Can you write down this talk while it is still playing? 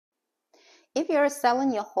If you are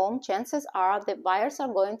selling your home, chances are the buyers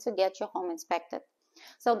are going to get your home inspected.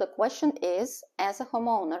 So the question is, as a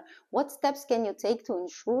homeowner, what steps can you take to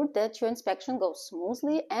ensure that your inspection goes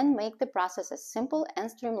smoothly and make the process as simple and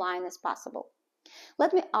streamlined as possible?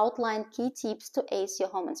 Let me outline key tips to ace your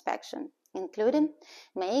home inspection, including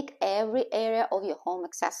make every area of your home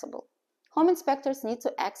accessible. Home inspectors need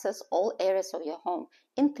to access all areas of your home,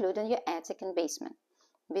 including your attic and basement.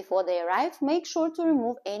 Before they arrive, make sure to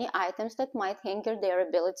remove any items that might hinder their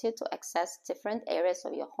ability to access different areas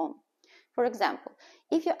of your home. For example,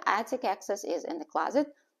 if your attic access is in the closet,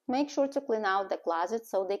 make sure to clean out the closet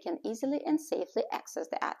so they can easily and safely access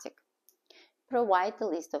the attic. Provide the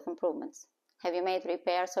list of improvements. Have you made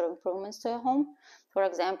repairs or improvements to your home? For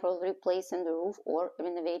example, replacing the roof or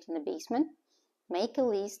renovating the basement? Make a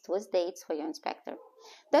list with dates for your inspector.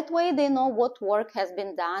 That way they know what work has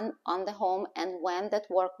been done on the home and when that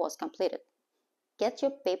work was completed. Get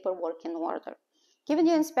your paperwork in order. Giving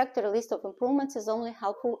your inspector a list of improvements is only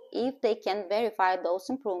helpful if they can verify those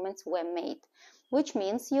improvements were made, which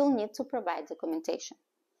means you'll need to provide documentation.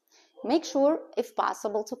 Make sure, if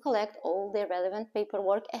possible, to collect all the relevant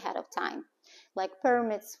paperwork ahead of time, like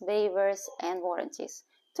permits, waivers, and warranties,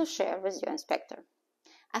 to share with your inspector.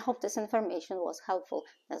 I hope this information was helpful.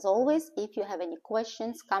 As always, if you have any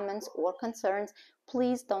questions, comments, or concerns,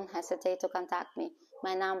 please don't hesitate to contact me.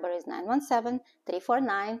 My number is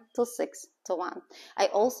 917-349-2621. I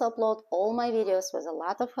also upload all my videos with a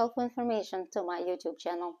lot of helpful information to my YouTube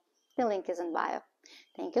channel. The link is in bio.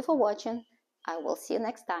 Thank you for watching. I will see you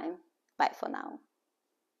next time. Bye for now.